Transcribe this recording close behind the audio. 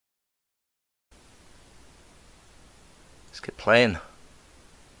get playing.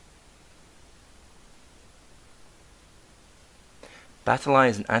 Battle Eye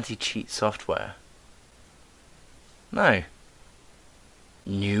is an anti-cheat software. No.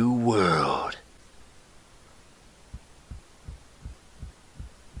 New world.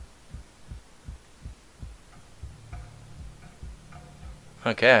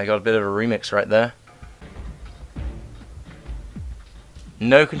 Okay, I got a bit of a remix right there.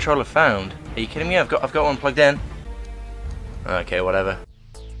 No controller found. Are you kidding me? I've got one plugged in. Okay, whatever.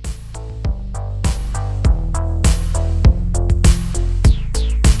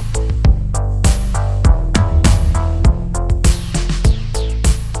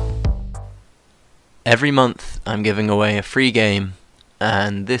 Every month I'm giving away a free game,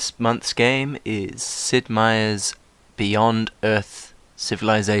 and this month's game is Sid Meier's Beyond Earth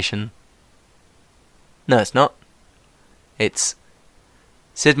Civilization. No, it's not. It's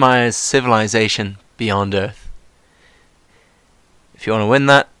Sid Meier's Civilization Beyond Earth. If you want to win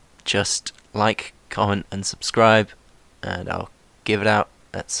that, just like, comment and subscribe, and I'll give it out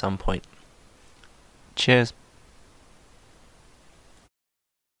at some point. Cheers.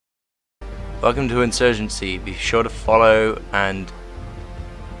 Welcome to Insurgency. Be sure to follow and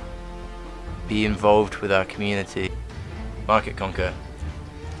be involved with our community. Market Conquer.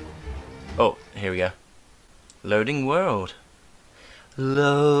 Oh, here we go. Loading world.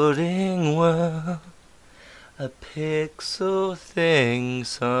 Loading world. A pixel thing,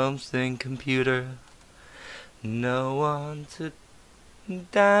 something computer. No one to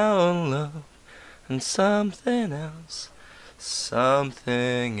download. And something else.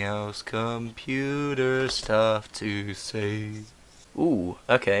 Something else, computer stuff to say. Ooh,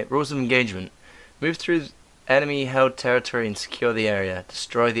 okay. Rules of engagement. Move through enemy held territory and secure the area.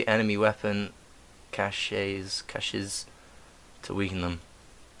 Destroy the enemy weapon caches to weaken them.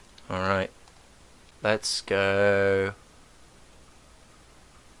 Alright. Let's go.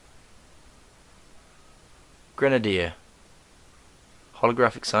 Grenadier.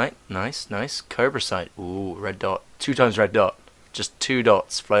 Holographic sight, nice, nice. Cobra sight, ooh, red dot. 2 times red dot. Just 2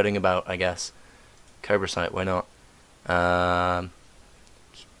 dots floating about, I guess. Cobra sight, why not?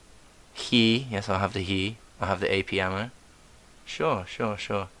 He, yes, I'll have the he. I'll have the AP ammo. Sure. Secure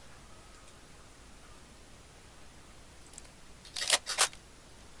the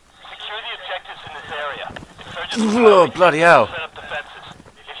objectives in this area. Insurgents Whoa, bloody hell. set up defenses.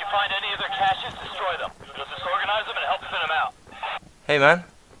 If you find any of their caches, destroy them. You'll disorganize them and help thin them out. Hey man,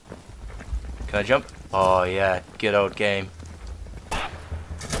 can I jump? Oh yeah, good old game.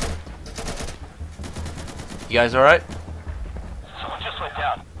 You guys alright? Someone just went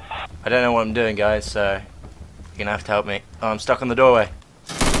down. I don't know what I'm doing, guys, so you're gonna have to help me. Oh, I'm stuck on the doorway.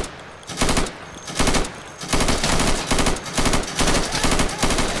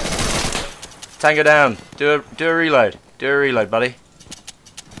 Tango down. Do a reload. Do a reload, buddy.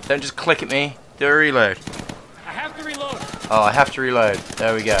 Don't just click at me. Do a reload. I have to reload. Oh, I have to reload.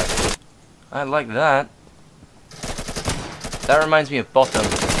 There we go. I like that. That reminds me of Bottom.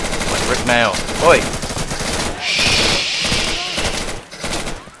 Like Rick Mail. Oi!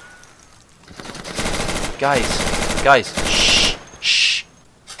 Guys. Shh.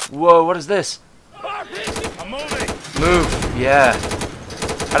 Whoa, what is this? I'm moving. Move. Yeah.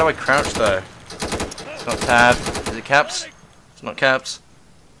 How do I crouch though? It's not tab. Is it caps? It's not caps.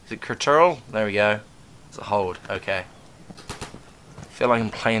 Is it control? There we go. It's a hold. Okay. I feel like I'm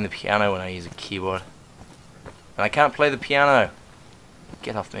playing the piano when I use a keyboard. And I can't play the piano.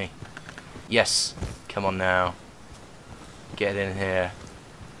 Get off me. Yes. Come on now. Get in here.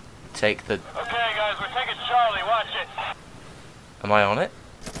 Take the... Okay, guys, we're taking Charlie. Watch it. Am I on it?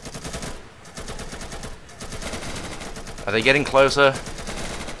 Are they getting closer?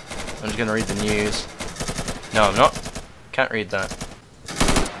 I'm just gonna read the news. No, I'm not. Can't read that.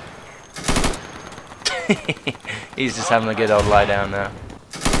 He's just having a good old lie down now.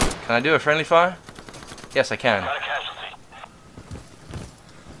 Can I do a friendly fire? Yes, I can. Got a casualty.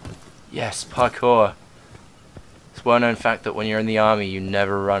 Yes, parkour. It's a well-known fact that when you're in the army, you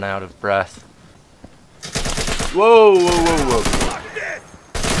never run out of breath. Whoa!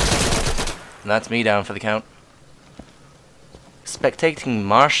 And that's me down for the count. Spectating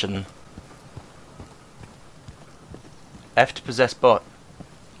Martian. F to possess bot.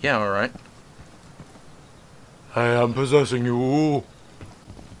 Yeah, alright. I am possessing you. Whoa!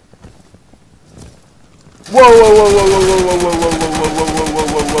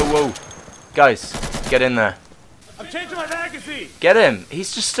 Whoa! Guys, get in there. I'm changing my magazine. Get him.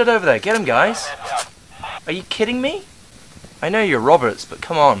 He's just stood over there. Get him, guys. Are you kidding me? I know you're Roberts, but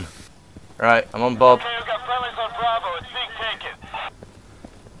come on. Right, I'm on Bob. Okay, we've got friendlies on Bravo. It's being taken.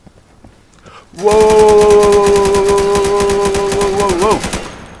 Whoa!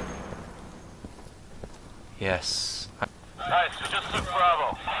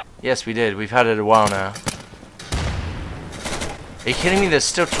 Yes, we did. We've had it a while now. Are you kidding me? There's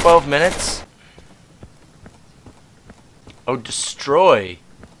still 12 minutes? Oh, destroy.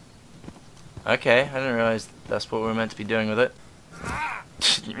 Okay, I didn't realize that's what we were meant to be doing with it.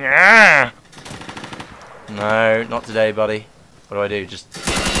 No, not today, buddy. What do I do? Just...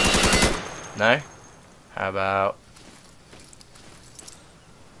 No? How about...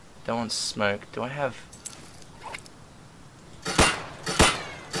 Don't want smoke. Do I have...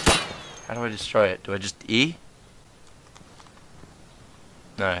 How do I destroy it? Do I just E?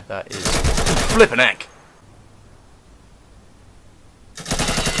 No, that is... Flippin' heck!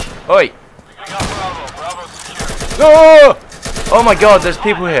 Oi! Oh! Oh my god, there's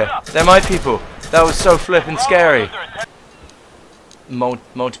people here. They're my people. That was so flippin' scary.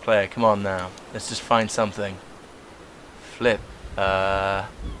 Multiplayer, come on now. Let's just find something. Flip.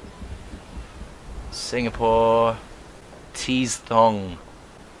 Singapore. Tees Thong.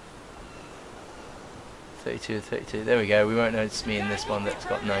 32. There we go. We won't notice me in this one that's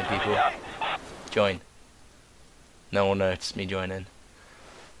got 9 people. Join. No one will notice me joining.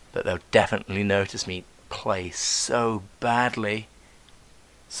 But they'll definitely notice me play so badly.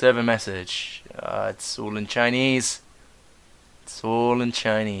 Server message. It's all in Chinese. It's all in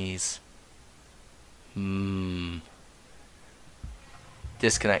Chinese.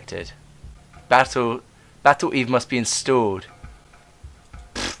 Disconnected. Battle Eve must be installed.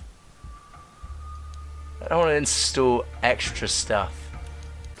 Pfft. I don't want to install extra stuff.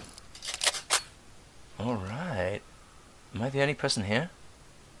 Alright. Am I the only person here?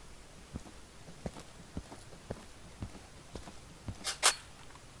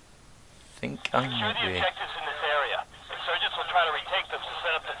 I think I might Secure the be. objectives in this area. Insurgents will try to retake them to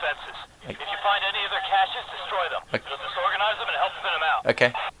set up defenses. If you find any of their caches, destroy them. It'll disorganize them and help thin them out.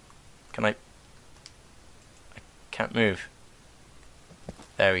 Okay. Can I can't move.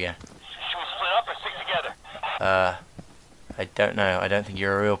 There we go. Should we split up or stick together? I don't know. I don't think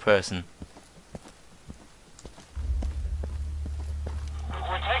you're a real person.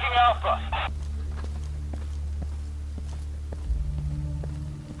 We're taking Alpha.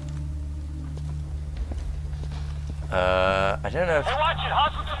 I don't know if Hey, watch it!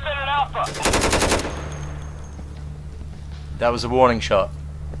 Hostiles defended Alpha! that was a warning shot.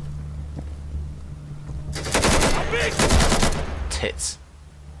 Tits.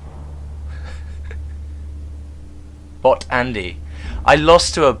 Bot Andy. I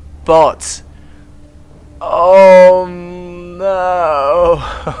lost to a bot. Oh no.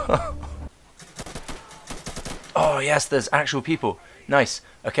 Oh yes, there's actual people. Nice.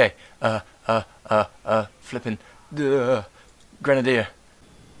 Okay. Flippin'. Grenadier.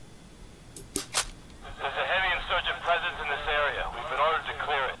 There's a heavy insurgent presence in this area. We've been ordered to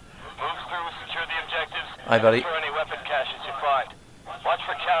clear it. Move through, secure the objectives. Hi, buddy. Look for any weapon caches you find. Watch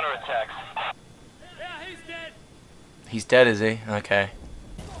for counterattacks. Yeah, he's dead. He's dead, is he? Okay.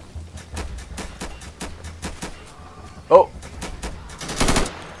 Oh!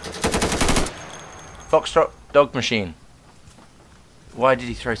 Foxtrot dog machine. Why did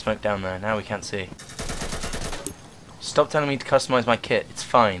he throw smoke down there? Now we can't see. Stop telling me to customize my kit. It's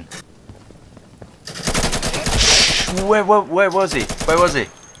fine. Where was he? Where was he?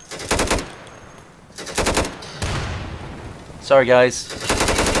 Sorry, guys.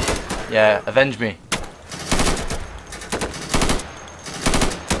 Yeah, avenge me.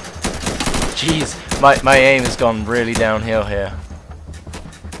 Jeez, my aim has gone really downhill here.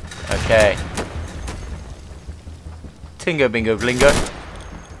 Okay. Tingo bingo blingo.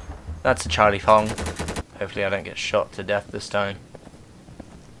 That's a Charlie Fong. Hopefully I don't get shot to death this time.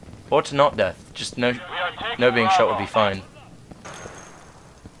 Or to not death. Just no being shot would be fine.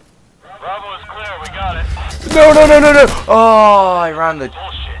 Bravo is clear, we got it. No! Oh, I ran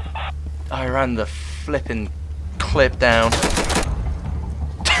Bullshit. the flippin' clip down.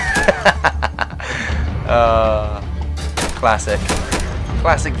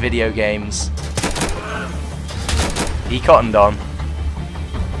 Classic video games. He cottoned on.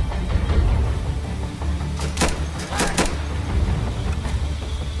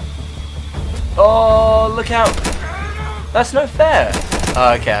 Oh, look out! That's no fair.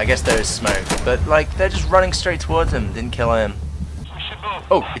 Oh, okay, I guess there is smoke, but like they're just running straight towards him. Didn't kill him. We should move.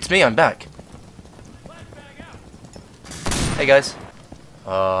 Oh, it's me. I'm back. Hey guys.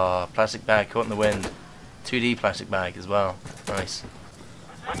 Oh, plastic bag caught in the wind. 2D plastic bag as well. Nice.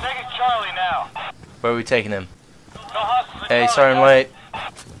 We're taking Charlie now. Where are we taking him? No hostiles. Hey, sorry I'm late.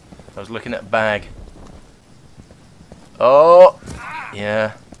 I was looking at a bag. Oh,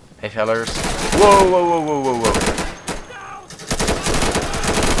 yeah. Hey fellers. Whoa.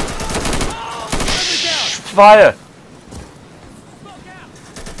 Fire!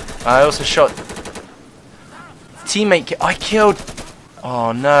 I also shot teammate. I killed.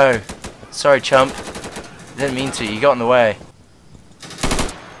 Oh no! Sorry, chump. Didn't mean to. You got in the way.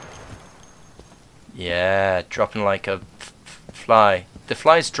 Yeah, dropping like a fly. The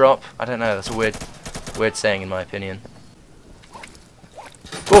flies drop. I don't know. That's a weird saying in my opinion.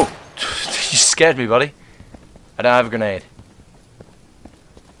 Oh, you scared me, buddy. I don't have a grenade.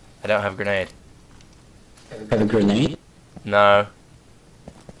 I don't have a grenade. Have a grenade? No.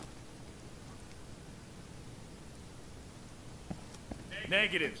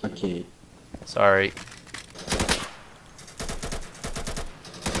 Negative. Okay. Sorry.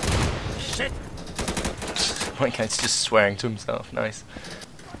 Shit. My guy's just swearing to himself. Nice.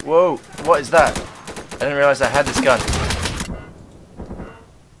 Whoa, what is that? I didn't realize I had this gun.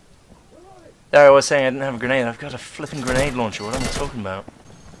 There I was saying I didn't have a grenade. I've got a flipping grenade launcher. What am I talking about?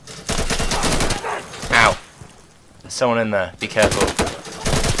 Ow. There's someone in there. Be careful.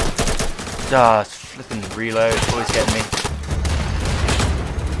 Ah, flipping reload. Always getting me.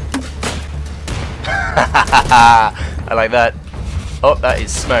 I like that. Oh, that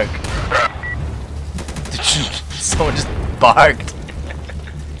is smoke. Someone just barked.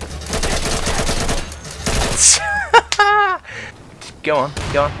 Go on,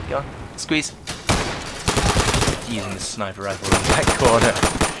 go on, go on. Squeeze. Using the sniper rifle in that corner.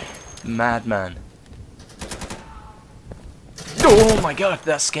 Madman. Oh my god,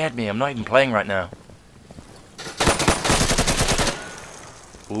 that scared me. I'm not even playing right now.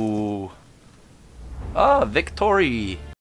 Ooh. Ah, victory!